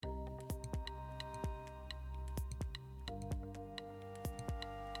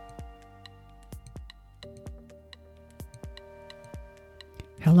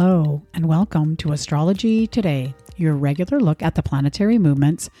Hello, and welcome to Astrology Today, your regular look at the planetary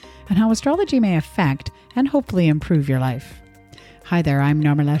movements and how astrology may affect and hopefully improve your life. Hi there, I'm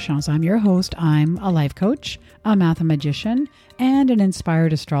Norma Lachance. I'm your host. I'm a life coach, a mathematician, and an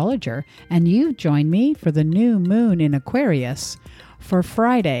inspired astrologer. And you've joined me for the new moon in Aquarius for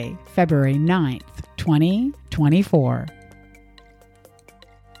Friday, February 9th, 2024.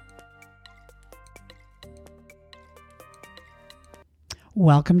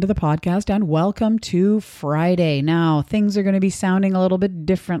 Welcome to the podcast and welcome to Friday. Now, things are going to be sounding a little bit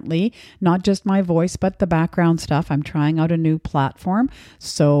differently, not just my voice, but the background stuff. I'm trying out a new platform,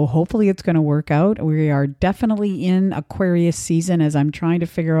 so hopefully it's going to work out. We are definitely in Aquarius season as I'm trying to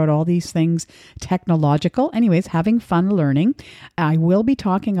figure out all these things technological. Anyways, having fun learning. I will be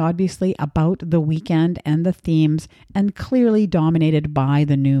talking obviously about the weekend and the themes, and clearly dominated by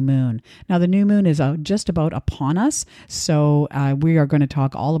the new moon. Now, the new moon is just about upon us, so we are going to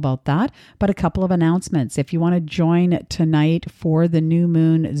talk all about that, but a couple of announcements. If you want to join tonight for the new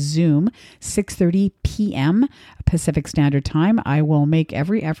moon Zoom, 6:30 p.m. Pacific Standard Time, I will make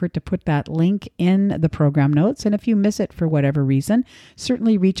every effort to put that link in the program notes. And if you miss it for whatever reason,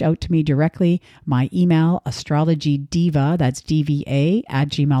 certainly reach out to me directly. My email, astrologydiva, that's DVA,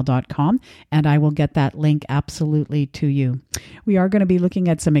 @gmail.com, and I will get that link absolutely to you. We are going to be looking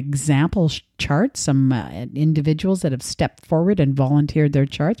at some example charts, some individuals that have stepped forward and volunteered their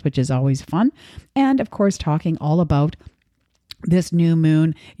charts, which is always fun. And of course, talking all about this new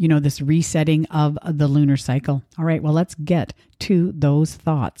moon, this resetting of the lunar cycle. All right, well, let's get to those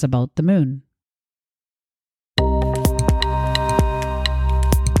thoughts about the moon.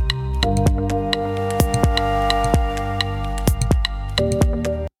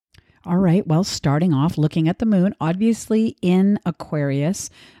 All right, well, starting off looking at the moon, obviously in Aquarius,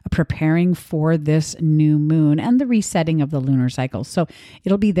 preparing for this new moon and the resetting of the lunar cycle. So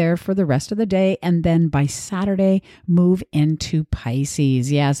it'll be there for the rest of the day. And then by Saturday, move into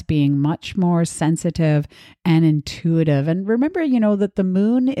Pisces. Yes, being much more sensitive and intuitive. And remember, that the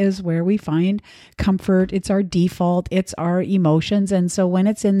moon is where we find comfort. It's our default. It's our emotions. And so when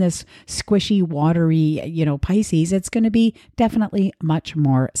it's in this squishy, watery, Pisces, it's going to be definitely much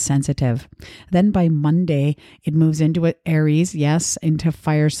more sensitive. Then by Monday, it moves into Aries. Yes, into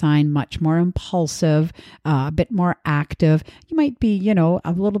fire sign, much more impulsive, a bit more active. You might be,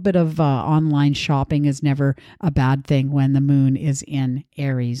 a little bit of online shopping is never a bad thing when the moon is in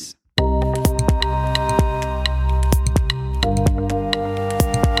Aries.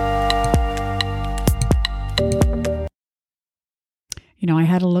 I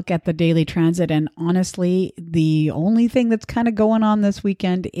had a look at the daily transit, and honestly, the only thing that's kind of going on this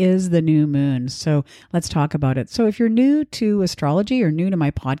weekend is the new moon. So let's talk about it. So if you're new to astrology or new to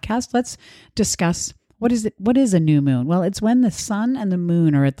my podcast, let's discuss what is a new moon? Well, it's when the sun and the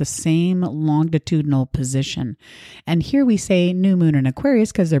moon are at the same longitudinal position. And here we say new moon in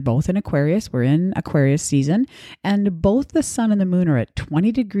Aquarius because they're both in Aquarius. We're in Aquarius season, and both the sun and the moon are at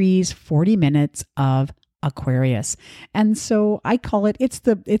 20 degrees, 40 minutes of Aquarius. And so I call it's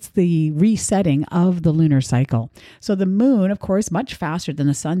the resetting of the lunar cycle. So the moon, of course, much faster than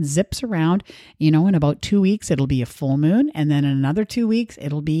the sun, zips around, in about 2 weeks, it'll be a full moon. And then in another 2 weeks,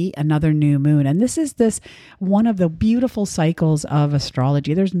 it'll be another new moon. And this is one of the beautiful cycles of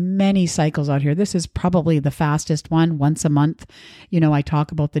astrology. There's many cycles out here. This is probably the fastest one, once a month. I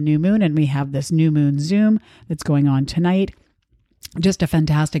talk about the new moon, and we have this new moon Zoom that's going on tonight. Just a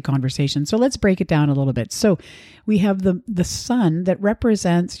fantastic conversation. So let's break it down a little bit. So we have the sun that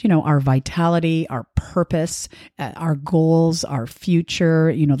represents, our vitality, our purpose, our goals, our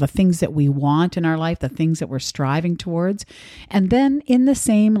future, the things that we want in our life, the things that we're striving towards. And then in the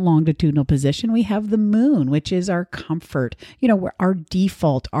same longitudinal position, we have the moon, which is our comfort, our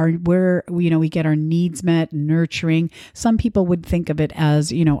default, where we get our needs met, nurturing. Some people would think of it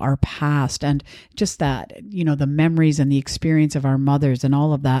as, our past and just that, the memories and the experience of our mothers and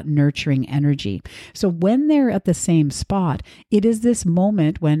all of that nurturing energy. So when they're at the same spot, it is this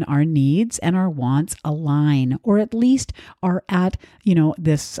moment when our needs and our wants align, or at least are at,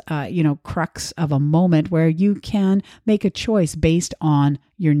 this, crux of a moment where you can make a choice based on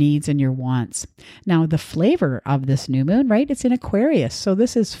your needs and your wants. Now, the flavor of this new moon, right? It's in Aquarius. So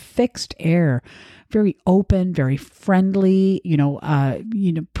this is fixed air. Very open, very friendly,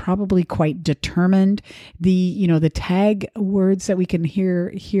 probably quite determined. The tag words that we can hear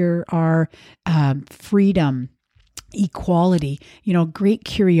here are freedom, equality, great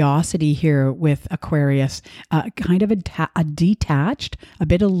curiosity here with Aquarius, kind of a detached, a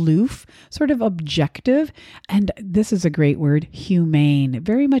bit aloof, sort of objective. And this is a great word, humane,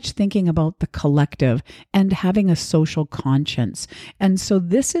 very much thinking about the collective and having a social conscience. And so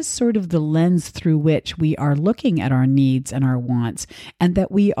this is sort of the lens through which we are looking at our needs and our wants, and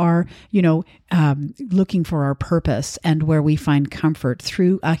that we are, looking for our purpose and where we find comfort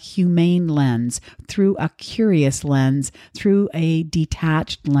through a humane lens, through a curious lens, through a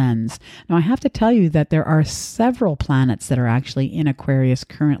detached lens. Now, I have to tell you that there are several planets that are actually in Aquarius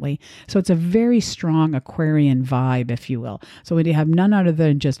currently. So it's a very strong Aquarian vibe, if you will. So we have none other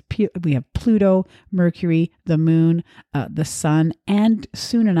than just, we have Pluto, Mercury, the moon, the sun, and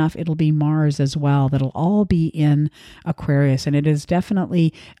soon enough, it'll be Mars as well. That'll all be in Aquarius. And it is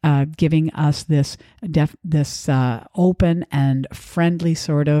definitely giving us this open and friendly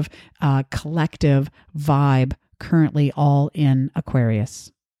sort of collective vibe currently all in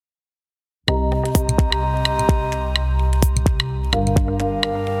Aquarius.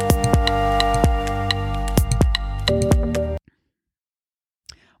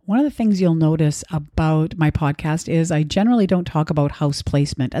 One of the things you'll notice about my podcast is I generally don't talk about house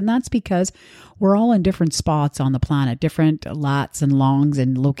placement. And that's because we're all in different spots on the planet, different lats and longs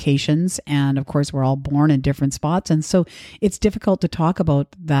and locations. And of course, we're all born in different spots. And so it's difficult to talk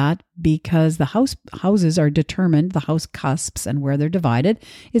about that because the houses are determined, the house cusps and where they're divided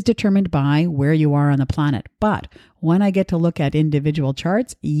is determined by where you are on the planet. But when I get to look at individual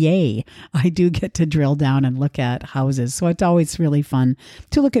charts, yay, I do get to drill down and look at houses. So it's always really fun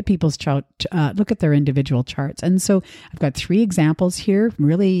to look at people's look at their individual charts. And so I've got 3 examples here,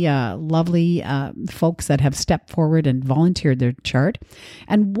 really lovely folks that have stepped forward and volunteered their chart.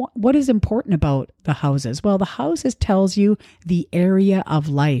 And what is important about the houses? Well, the houses tells you the area of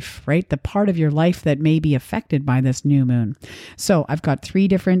life, right? The part of your life that may be affected by this new moon. So I've got 3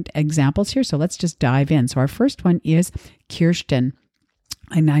 different examples here. So let's just dive in. So our first one is Kirsten.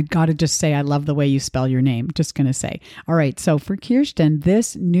 And I got to just say, I love the way you spell your name. Just going to say. All right. So for Kirsten,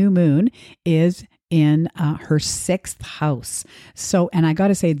 this new moon is in her 6th house. So, and I got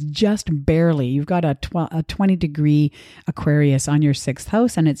to say, it's just barely, you've got a 20 degree Aquarius on your 6th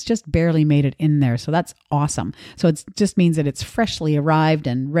house, and it's just barely made it in there. So that's awesome. So it just means that it's freshly arrived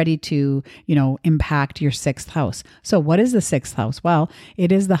and ready to, impact your 6th house. So what is the 6th house? Well,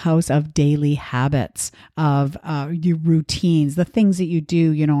 it is the house of daily habits, of your routines, the things that you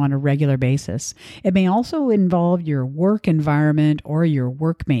do, on a regular basis. It may also involve your work environment or your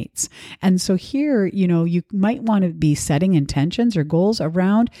workmates. And so here, you might want to be setting intentions or goals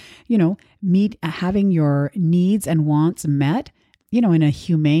around, having your needs and wants met, in a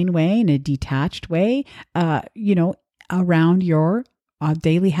humane way, in a detached way, around your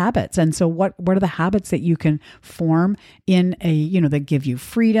daily habits. And so what are the habits that you can form in that give you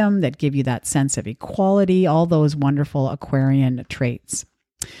freedom, that give you that sense of equality, all those wonderful Aquarian traits.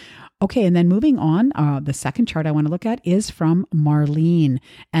 Okay, and then moving on, the second chart I want to look at is from Marlene,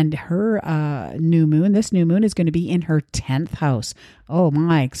 and her new moon. This new moon is going to be in her 10th house. Oh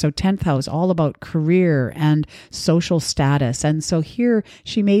my, so 10th house, all about career and social status. And so here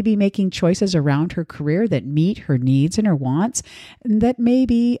she may be making choices around her career that meet her needs and her wants, and that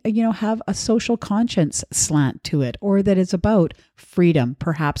maybe, have a social conscience slant to it, or that is about freedom,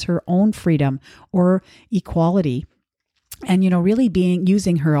 perhaps her own freedom or equality. And, really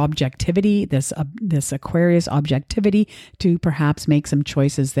using her objectivity, this Aquarius objectivity, to perhaps make some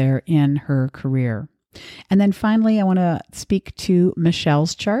choices there in her career. And then finally, I want to speak to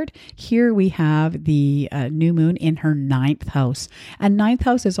Michelle's chart. Here we have the new moon in her 9th house. And 9th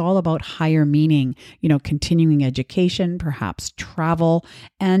house is all about higher meaning, continuing education, perhaps travel,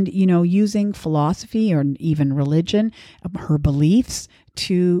 and, using philosophy or even religion, her beliefs,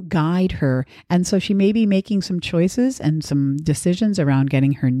 to guide her. And so she may be making some choices and some decisions around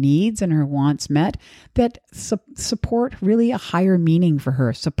getting her needs and her wants met that support really a higher meaning for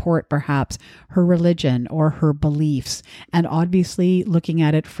her, support perhaps her religion or her beliefs. And obviously looking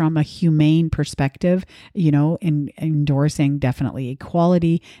at it from a humane perspective, endorsing definitely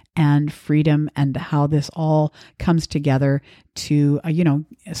equality and freedom, and how this all comes together to,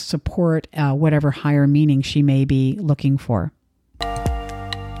 support whatever higher meaning she may be looking for.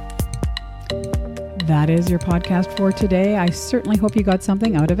 That is your podcast for today. I certainly hope you got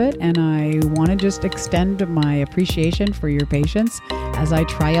something out of it, and I want to just extend my appreciation for your patience as I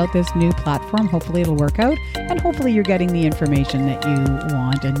try out this new platform. Hopefully it'll work out, and hopefully you're getting the information that you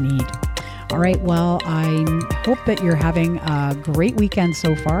want and need. All right. Well, I hope that you're having a great weekend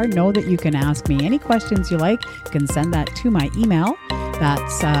so far. Know that you can ask me any questions you like. You can send that to my email.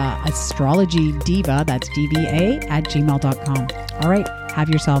 That's astrologydiva, that's DVA, @gmail.com. All right. Have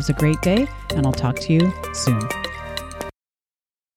yourselves a great day, and I'll talk to you soon.